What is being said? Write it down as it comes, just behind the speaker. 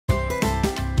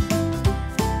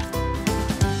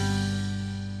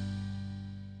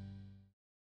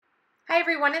Hi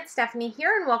everyone, it's Stephanie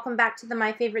here and welcome back to the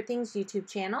My Favorite Things YouTube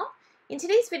channel. In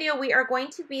today's video we are going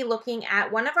to be looking at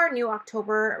one of our new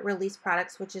October release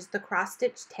products, which is the Cross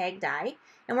Stitch Tag Die,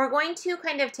 and we're going to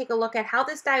kind of take a look at how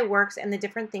this die works and the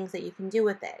different things that you can do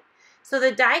with it. So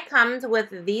the die comes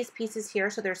with these pieces here,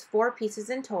 so there's 4 pieces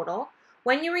in total.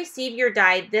 When you receive your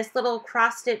die, this little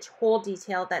cross stitch hole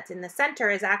detail that's in the center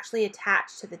is actually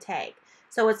attached to the tag.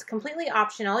 So it's completely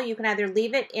optional. You can either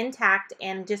leave it intact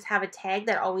and just have a tag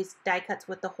that always die cuts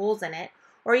with the holes in it,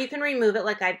 or you can remove it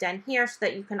like I've done here so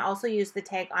that you can also use the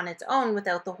tag on its own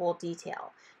without the hole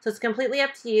detail. So it's completely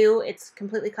up to you. It's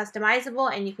completely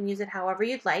customizable and you can use it however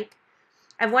you'd like.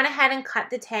 I've went ahead and cut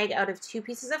the tag out of 2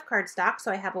 pieces of cardstock,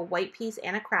 so I have a white piece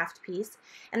and a craft piece.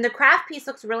 And the craft piece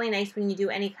looks really nice when you do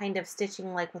any kind of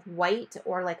stitching like with white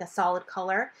or like a solid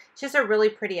color. It's just a really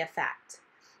pretty effect.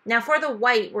 Now for the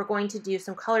white, we're going to do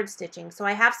some colored stitching. So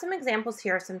I have some examples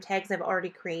here of some tags I've already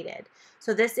created.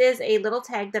 So this is a little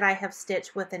tag that I have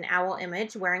stitched with an owl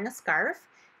image wearing a scarf.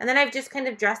 And then I've just kind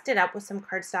of dressed it up with some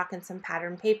cardstock and some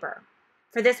pattern paper.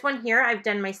 For this one here, I've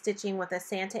done my stitching with a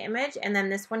Santa image, and then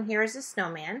this one here is a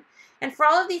snowman. And for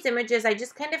all of these images, I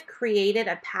just kind of created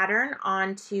a pattern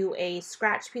onto a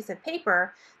scratch piece of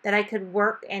paper that I could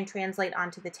work and translate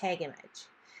onto the tag image.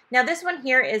 Now this one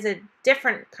here is a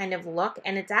different kind of look,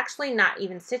 and it's actually not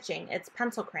even stitching, it's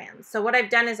pencil crayons. So what I've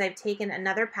done is I've taken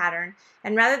another pattern,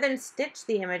 and rather than stitch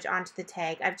the image onto the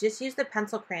tag, I've just used the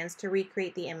pencil crayons to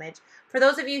recreate the image for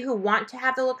those of you who want to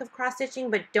have the look of cross stitching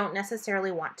but don't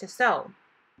necessarily want to sew.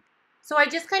 So I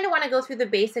just kind of want to go through the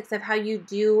basics of how you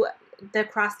do the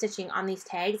cross stitching on these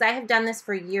tags. I have done this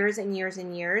for years and years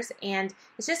and years, and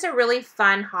it's just a really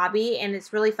fun hobby, and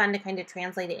it's really fun to kind of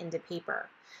translate it into paper.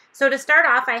 So to start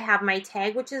off, I have my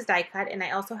tag, which is die cut, and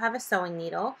I also have a sewing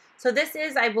needle. So this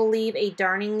is, I believe, a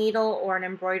darning needle or an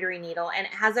embroidery needle, and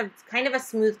it has a kind of a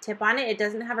smooth tip on it. It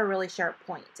doesn't have a really sharp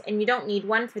point, and you don't need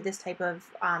one for this type of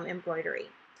embroidery.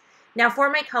 Now for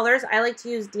my colors, I like to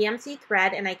use DMC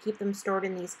thread, and I keep them stored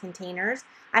in these containers.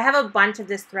 I have a bunch of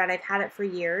this thread. I've had it for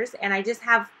years, and I just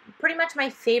have pretty much my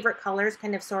favorite colors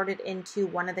kind of sorted into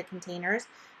one of the containers,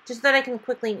 just so that I can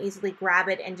quickly and easily grab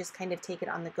it and just kind of take it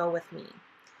on the go with me.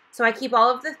 So I keep all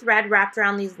of the thread wrapped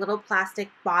around these little plastic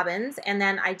bobbins, and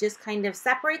then I just kind of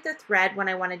separate the thread when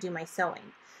I want to do my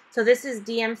sewing. So this is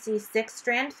DMC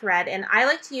 6-strand thread, and I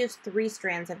like to use 3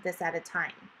 strands of this at a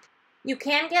time. You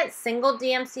can get single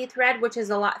DMC thread, which is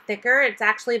a lot thicker. It's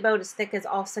actually about as thick as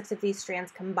all 6 of these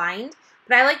strands combined,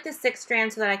 but I like the 6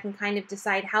 strands so that I can kind of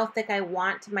decide how thick I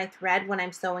want my thread when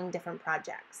I'm sewing different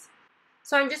projects.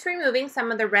 So I'm just removing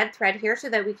some of the red thread here so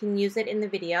that we can use it in the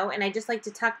video, and I just like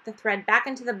to tuck the thread back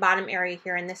into the bottom area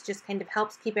here, and this just kind of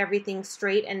helps keep everything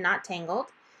straight and not tangled.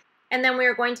 And then we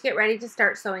are going to get ready to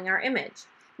start sewing our image.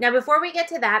 Now before we get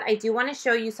to that, I do want to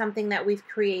show you something that we've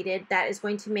created that is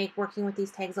going to make working with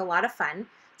these tags a lot of fun.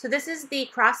 So this is the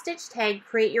Cross Stitch Tag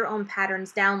Create Your Own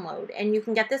Patterns download, and you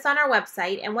can get this on our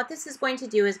website, and what this is going to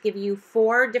do is give you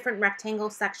 4 different rectangle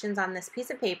sections on this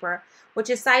piece of paper, which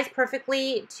is sized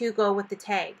perfectly to go with the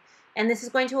tag. And this is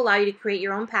going to allow you to create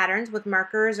your own patterns with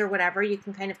markers or whatever. You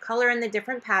can kind of color in the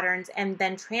different patterns and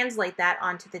then translate that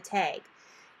onto the tag.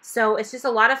 So it's just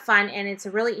a lot of fun, and it's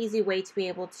a really easy way to be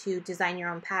able to design your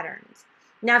own patterns.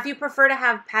 Now if you prefer to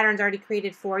have patterns already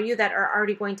created for you that are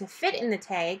already going to fit in the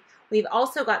tag, we've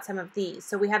also got some of these.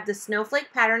 So we have the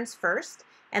snowflake patterns first,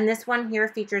 and this one here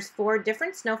features 4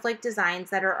 different snowflake designs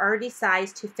that are already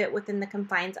sized to fit within the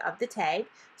confines of the tag.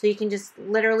 So you can just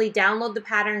literally download the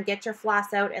pattern, get your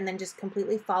floss out, and then just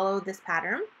completely follow this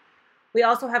pattern. We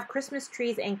also have Christmas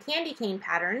trees and candy cane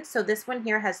patterns. So this one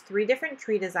here has 3 different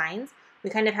tree designs. We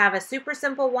kind of have a super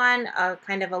simple one,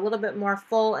 kind of a little bit more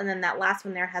full, and then that last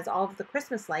one there has all of the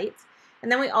Christmas lights.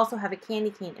 And then we also have a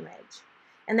candy cane image.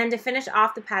 And then to finish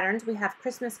off the patterns, we have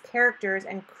Christmas characters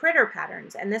and critter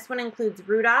patterns. And this one includes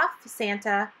Rudolph,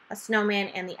 Santa, a snowman,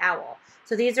 and the owl.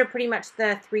 So these are pretty much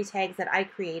the 3 tags that I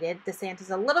created. The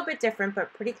Santa's a little bit different,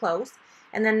 but pretty close.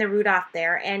 And then the Rudolph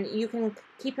there. And you can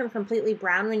keep him completely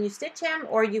brown when you stitch him,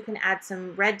 or you can add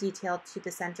some red detail to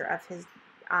the center of his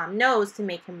nose to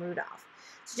make him Rudolph.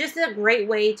 So just a great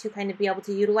way to kind of be able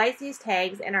to utilize these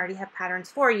tags and already have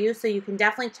patterns for you. So you can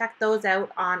definitely check those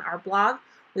out on our blog.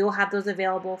 We will have those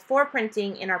available for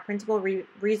printing in our printable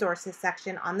resources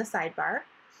section on the sidebar.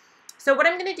 So what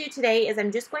I'm going to do today is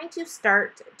I'm just going to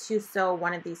start to sew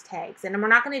one of these tags. And we're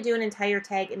not going to do an entire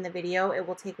tag in the video. It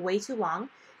will take way too long.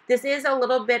 This is a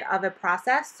little bit of a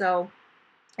process. So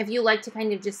if you like to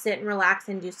kind of just sit and relax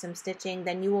and do some stitching,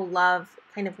 then you will love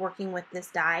kind of working with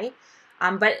this die.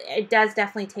 But it does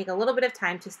definitely take a little bit of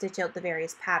time to stitch out the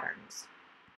various patterns.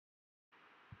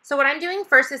 So what I'm doing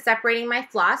first is separating my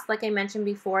floss. Like I mentioned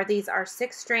before, these are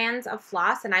 6 strands of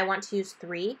floss and I want to use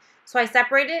 3. So I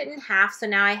separated it in half, so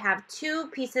now I have 2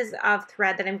 pieces of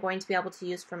thread that I'm going to be able to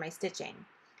use for my stitching.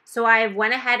 So I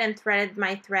went ahead and threaded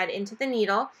my thread into the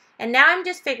needle, and now I'm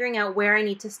just figuring out where I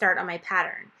need to start on my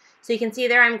pattern. So you can see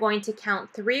there I'm going to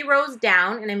count 3 rows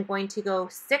down and I'm going to go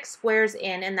 6 squares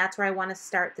in, and that's where I want to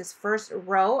start this first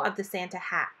row of the Santa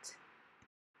hat.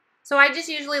 So I just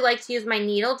usually like to use my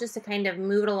needle just to kind of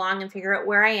move it along and figure out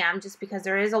where I am, just because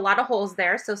there is a lot of holes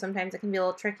there, so sometimes it can be a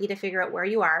little tricky to figure out where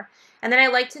you are. And then I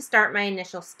like to start my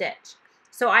initial stitch.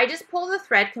 So I just pull the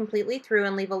thread completely through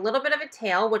and leave a little bit of a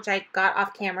tail, which I got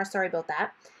off camera, sorry about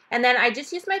that. And then I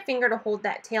just use my finger to hold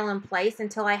that tail in place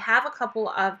until I have a couple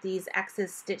of these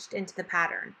X's stitched into the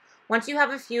pattern. Once you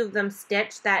have a few of them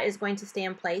stitched, that is going to stay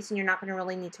in place and you're not going to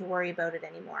really need to worry about it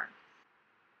anymore.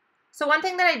 So one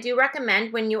thing that I do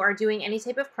recommend when you are doing any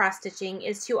type of cross stitching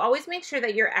is to always make sure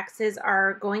that your X's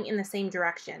are going in the same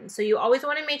direction. So you always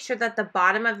want to make sure that the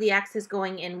bottom of the X is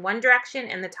going in one direction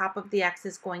and the top of the X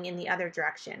is going in the other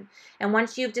direction. And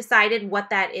once you've decided what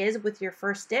that is with your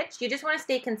first stitch, you just want to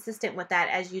stay consistent with that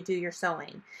as you do your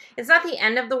sewing. It's not the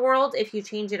end of the world if you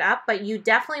change it up, but you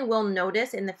definitely will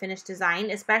notice in the finished design,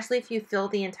 especially if you fill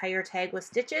the entire tag with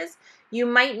stitches, you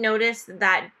might notice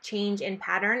that change in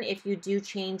pattern if you do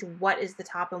change what is the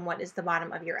top and what is the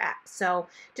bottom of your X. So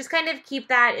just kind of keep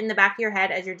that in the back of your head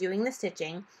as you're doing the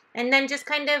stitching, and then just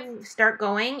kind of start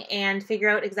going and figure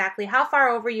out exactly how far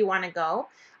over you want to go.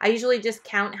 I usually just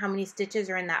count how many stitches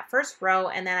are in that first row,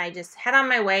 and then I just head on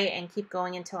my way and keep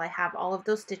going until I have all of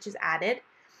those stitches added.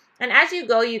 And as you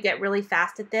go, you get really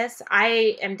fast at this.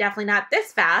 I am definitely not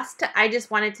this fast. I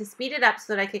just wanted to speed it up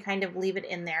so that I could kind of leave it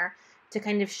in there to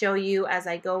kind of show you as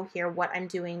I go here what I'm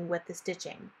doing with the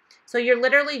stitching. So you're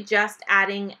literally just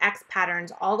adding X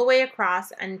patterns all the way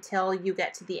across until you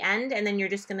get to the end, and then you're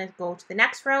just going to go to the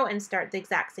next row and start the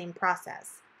exact same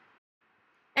process.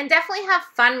 And definitely have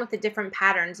fun with the different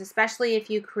patterns, especially if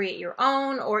you create your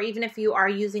own, or even if you are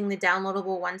using the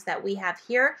downloadable ones that we have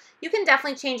here. You can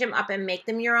definitely change them up and make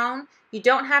them your own. You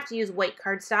don't have to use white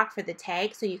cardstock for the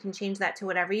tag, so you can change that to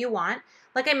whatever you want.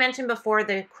 Like I mentioned before,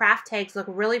 the craft tags look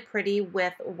really pretty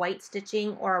with white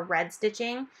stitching or red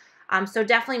stitching. So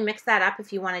definitely mix that up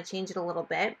if you want to change it a little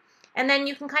bit. And then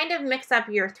you can kind of mix up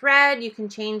your thread. You can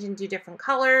change and do different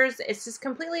colors. It's just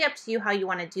completely up to you how you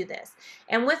want to do this.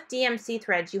 And with DMC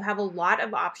threads, you have a lot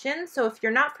of options. So if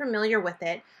you're not familiar with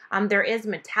it, there is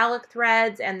metallic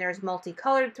threads and there's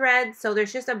multicolored threads. So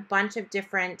there's just a bunch of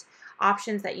different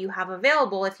options that you have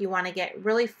available if you want to get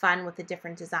really fun with the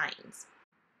different designs.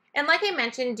 And like I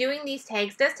mentioned, doing these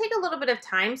tags does take a little bit of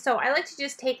time, so I like to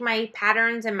just take my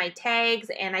patterns and my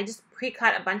tags, and I just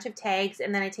pre-cut a bunch of tags,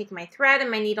 and then I take my thread and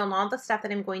my needle and all the stuff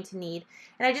that I'm going to need,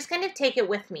 and I just kind of take it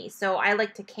with me. So I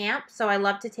like to camp, so I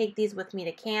love to take these with me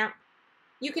to camp.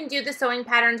 You can do the sewing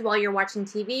patterns while you're watching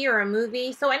TV or a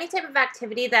movie, so any type of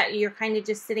activity that you're kind of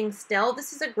just sitting still,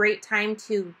 this is a great time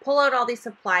to pull out all these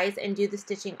supplies and do the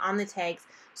stitching on the tags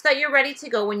so that you're ready to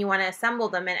go when you want to assemble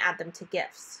them and add them to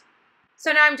gifts.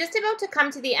 So now I'm just about to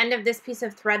come to the end of this piece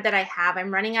of thread that I have.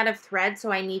 I'm running out of thread,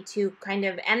 so I need to kind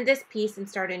of end this piece and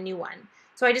start a new one.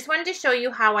 So I just wanted to show you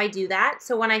how I do that.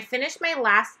 So when I finish my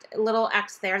last little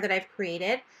X there that I've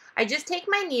created, I just take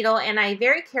my needle and I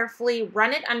very carefully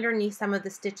run it underneath some of the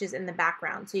stitches in the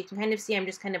background. So you can kind of see I'm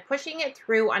just kind of pushing it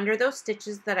through under those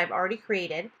stitches that I've already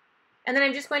created. And then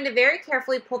I'm just going to very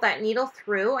carefully pull that needle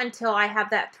through until I have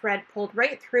that thread pulled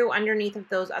right through underneath of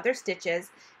those other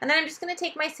stitches. And then I'm just going to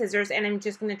take my scissors and I'm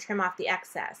just going to trim off the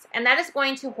excess. And that is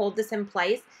going to hold this in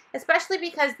place, especially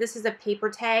because this is a paper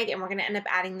tag and we're going to end up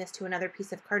adding this to another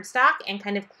piece of cardstock and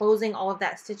kind of closing all of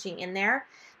that stitching in there.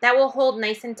 That will hold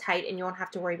nice and tight and you won't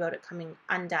have to worry about it coming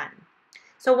undone.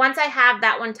 So once I have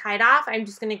that one tied off, I'm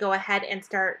just going to go ahead and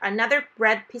start another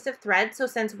red piece of thread. So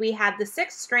since we had the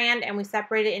 6th strand and we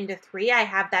separated it into 3, I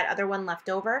have that other one left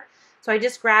over. So I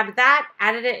just grabbed that,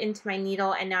 added it into my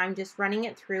needle, and now I'm just running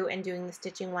it through and doing the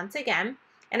stitching once again.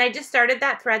 And I just started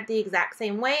that thread the exact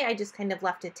same way. I just kind of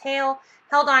left a tail,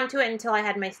 held on to it until I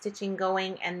had my stitching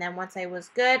going, and then once I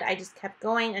was good, I just kept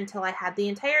going until I had the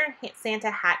entire Santa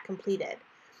hat completed.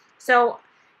 So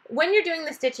when you're doing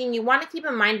the stitching, you want to keep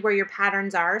in mind where your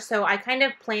patterns are. So I kind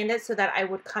of planned it so that I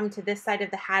would come to this side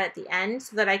of the hat at the end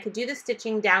so that I could do the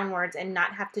stitching downwards and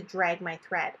not have to drag my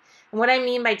thread. And what I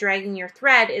mean by dragging your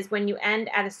thread is when you end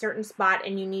at a certain spot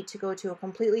and you need to go to a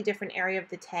completely different area of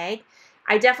the tag,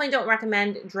 I definitely don't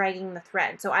recommend dragging the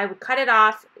thread. So I would cut it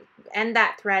off, end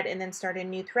that thread, and then start a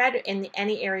new thread in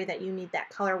any area that you need that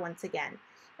color once again.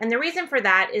 And the reason for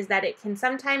that is that it can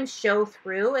sometimes show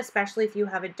through, especially if you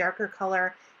have a darker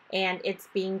color and it's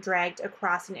being dragged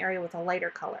across an area with a lighter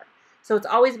color. So it's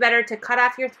always better to cut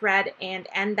off your thread and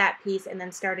end that piece and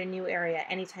then start a new area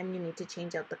anytime you need to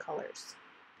change out the colors.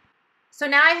 So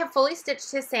now I have fully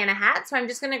stitched his Santa hat, so I'm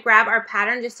just going to grab our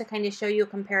pattern just to kind of show you a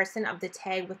comparison of the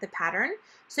tag with the pattern.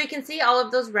 So you can see all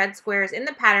of those red squares in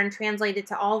the pattern translated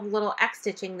to all the little X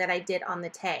stitching that I did on the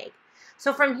tag.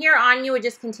 So from here on, you would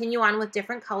just continue on with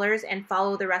different colors and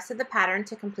follow the rest of the pattern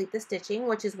to complete the stitching,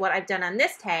 which is what I've done on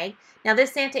this tag. Now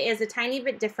this Santa is a tiny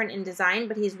bit different in design,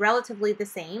 but he's relatively the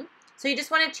same. So you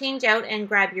just want to change out and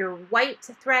grab your white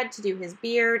thread to do his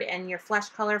beard and your flesh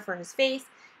color for his face,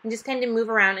 and just kind of move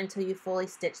around until you fully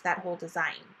stitch that whole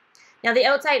design. Now the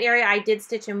outside area I did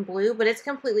stitch in blue, but it's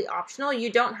completely optional.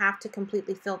 You don't have to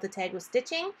completely fill the tag with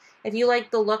stitching. If you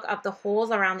like the look of the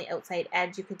holes around the outside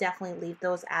edge, you could definitely leave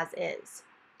those as is.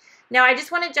 Now I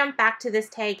just want to jump back to this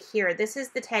tag here. This is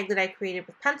the tag that I created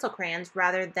with pencil crayons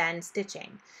rather than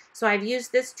stitching. So I've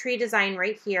used this tree design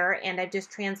right here and I've just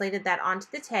translated that onto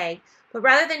the tag, but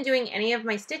rather than doing any of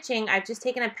my stitching, I've just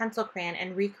taken a pencil crayon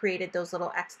and recreated those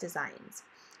little X designs.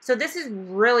 So this is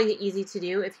really easy to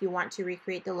do if you want to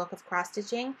recreate the look of cross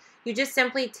stitching. You just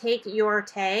simply take your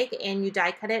tag and you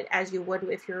die cut it as you would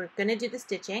if you're going to do the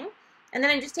stitching. And then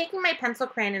I'm just taking my pencil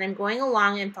crayon and I'm going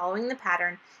along and following the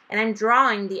pattern and I'm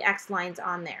drawing the X lines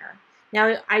on there.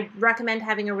 Now I recommend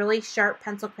having a really sharp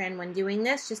pencil crayon when doing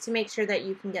this just to make sure that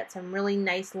you can get some really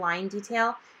nice line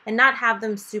detail and not have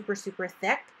them super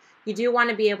thick. You do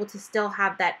want to be able to still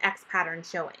have that X pattern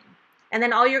showing. And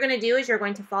then all you're going to do is you're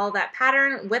going to follow that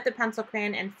pattern with the pencil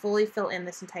crayon and fully fill in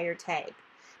this entire tag.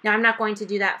 Now I'm not going to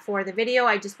do that for the video,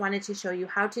 I just wanted to show you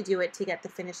how to do it to get the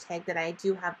finished tag that I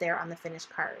do have there on the finished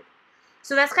card.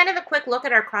 So that's kind of a quick look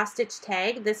at our cross stitch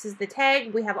tag. This is the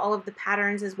tag. We have all of the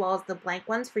patterns as well as the blank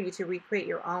ones for you to recreate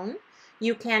your own.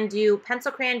 You can do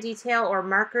pencil crayon detail or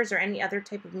markers or any other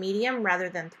type of medium rather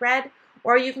than thread,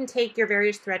 or you can take your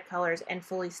various thread colors and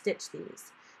fully stitch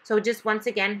these. So just once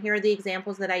again, here are the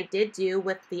examples that I did do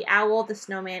with the owl, the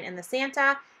snowman, and the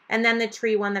Santa, and then the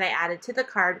tree one that I added to the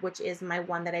card, which is my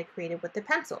one that I created with the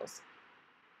pencils.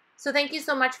 So thank you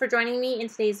so much for joining me in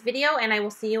today's video, and I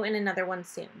will see you in another one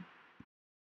soon.